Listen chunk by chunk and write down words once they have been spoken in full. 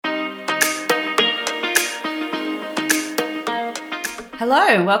Hello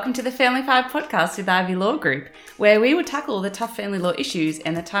and welcome to the Family Five podcast with Ivy Law Group, where we will tackle the tough family law issues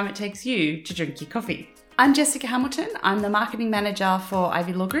and the time it takes you to drink your coffee. I'm Jessica Hamilton. I'm the marketing manager for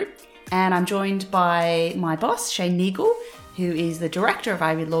Ivy Law Group, and I'm joined by my boss, Shane Neagle, who is the director of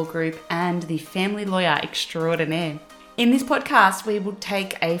Ivy Law Group and the family lawyer extraordinaire. In this podcast, we will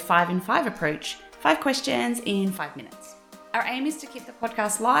take a 5 in 5 approach, 5 questions in 5 minutes. Our aim is to keep the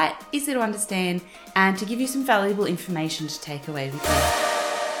podcast light, easy to understand, and to give you some valuable information to take away with you.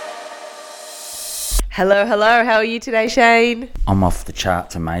 Hello. How are you today, Shane? I'm off the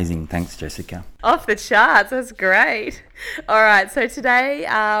charts. Amazing. Thanks, Jessica. Off the charts. That's great. All right. So today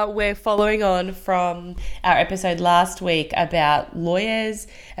we're following on from our episode last week about lawyers,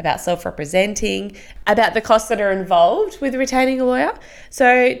 about self-representing, about the costs that are involved with retaining a lawyer.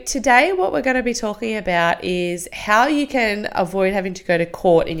 So today what we're going to be talking about is how you can avoid having to go to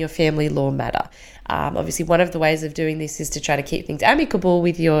court in your family law matter. Obviously, one of the ways of doing this is to try to keep things amicable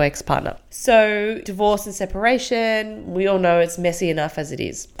with your ex-partner. So divorce and separation, we all know it's messy enough as it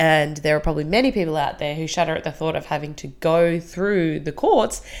is. And there are probably many people out there who shudder at the thought of having to go through the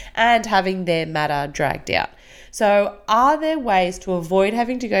courts and having their matter dragged out. So are there ways to avoid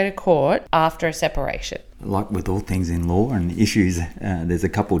having to go to court after a separation? Like with all things in law and issues, there's a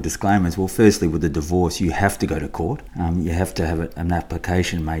couple of disclaimers. Well, firstly, with a divorce, you have to go to court. You have to have an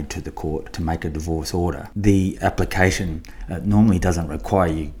application made to the court to make a divorce order. The application normally doesn't require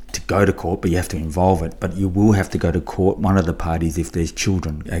you to go to court, but you have to involve it. But you will have to go to court, one of the parties, if there's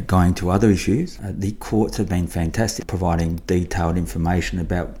children. Going to other issues, the courts have been fantastic, providing detailed information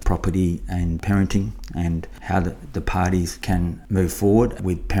about property and parenting and how the parties can move forward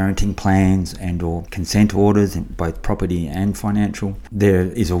with parenting plans and or consent orders in both property and financial. There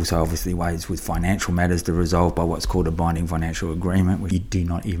is also obviously ways with financial matters to resolve by what's called a binding financial agreement, where you do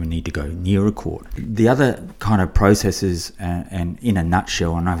not even need to go near a court. The other kind of processes, and in a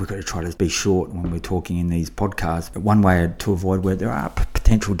nutshell, I know we've got to try to be short when we're talking in these podcasts, but one way to avoid where there are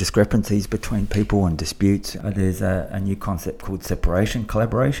potential discrepancies between people and disputes, there's a new concept called separation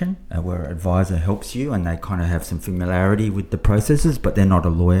collaboration, where an advisor helps you and they kind of have some familiarity with the processes, but they're not a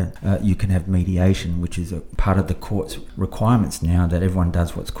lawyer. You can have mediation, which is a part of the court's requirements now, that everyone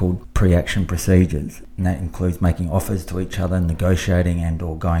does what's called pre-action procedures, and that includes making offers to each other, negotiating and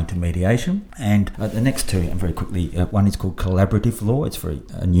or going to mediation. And the next two, and very quickly, one is called collaborative law. It's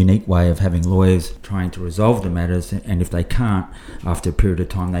a unique way of having lawyers trying to resolve the matters, and if they can't, after a period of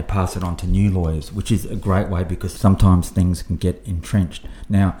time, they pass it on to new lawyers, which is a great way because sometimes things can get entrenched.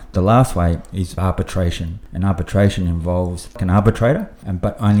 Now, the last way is arbitration, and arbitration involves an arbitrator,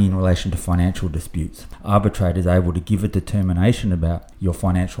 but only in relation to financial disputes. Arbitrator is able to give a determination about your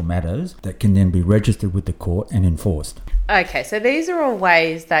financial matters that can then be registered with the court and enforced. Okay, so these are all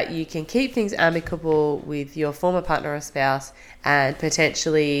ways that you can keep things amicable with your former partner or spouse and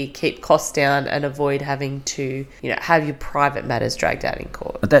potentially keep costs down and avoid having to, have your private matters dragged out in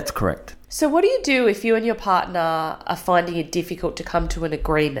court. That's correct. So what do you do if you and your partner are finding it difficult to come to an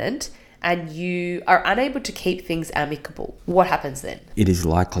agreement and you are unable to keep things amicable? What happens then? It is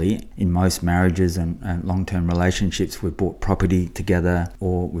likely in most marriages and long-term relationships, we've bought property together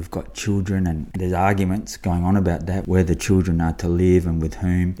or we've got children, and there's arguments going on about that, where the children are to live and with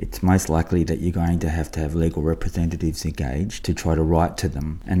whom. It's most likely that you're going to have legal representatives engaged to try to write to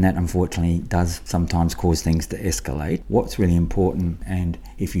them, and that unfortunately does sometimes cause things to escalate. What's really important, and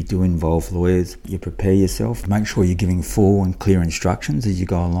if you do involve lawyers, you prepare yourself, make sure you're giving full and clear instructions as you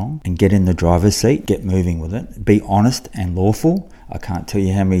go along, and get in the driver's seat, get moving with it, be honest and lawful. I can't tell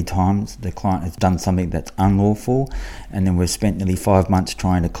you how many times the client has done something that's unlawful, and then we've spent nearly 5 months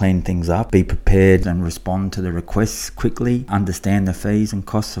trying to clean things up. Be prepared and respond to the requests quickly. Understand the fees and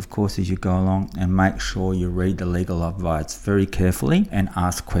costs, of course, as you go along, and make sure you read the legal advice very carefully and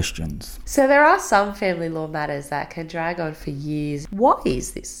ask questions. So there are some family law matters that can drag on for years. Why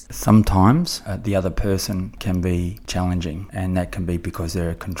is this? Sometimes the other person can be challenging, and that can be because they're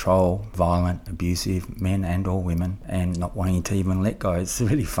a control, violent, abusive men and or women, and not wanting to even let go. It's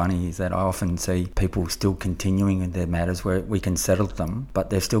really funny is that I often see people still continuing with their matters where we can settle them, but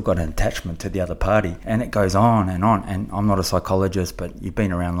they've still got an attachment to the other party, and it goes on. And I'm not a psychologist, but you've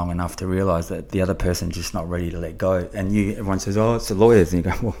been around long enough to realise that the other person's just not ready to let go. And everyone says, oh, it's the lawyers, and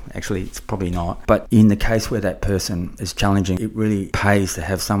you go, well, actually it's probably not. But in the case where that person is challenging, it really pays to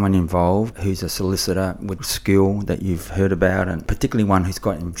have someone involved who's a solicitor with skill that you've heard about, and particularly one who's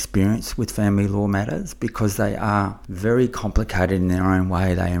got experience with family law matters, because they are very complicated complicated in their own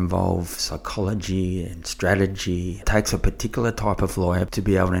way. They involve psychology and strategy. It takes a particular type of lawyer to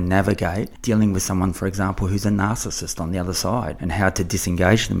be able to navigate dealing with someone, for example, who's a narcissist on the other side, and how to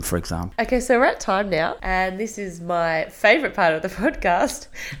disengage them, for example. Okay, so we're at time now, and this is my favourite part of the podcast,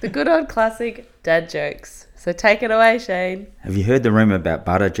 the good old classic dad jokes. So take it away, Shane. Have you heard the rumour about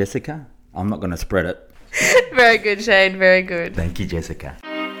butter, Jessica? I'm not going to spread it. Very good, Shane, very good. Thank you, Jessica.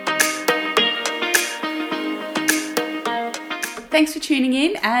 Thanks for tuning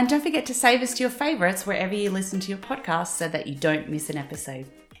in, and don't forget to save us to your favourites wherever you listen to your podcast so that you don't miss an episode.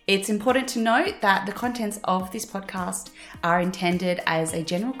 It's important to note that the contents of this podcast are intended as a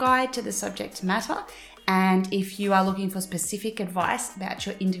general guide to the subject matter, and if you are looking for specific advice about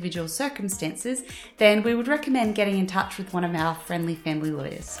your individual circumstances, then we would recommend getting in touch with one of our friendly family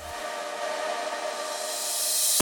lawyers.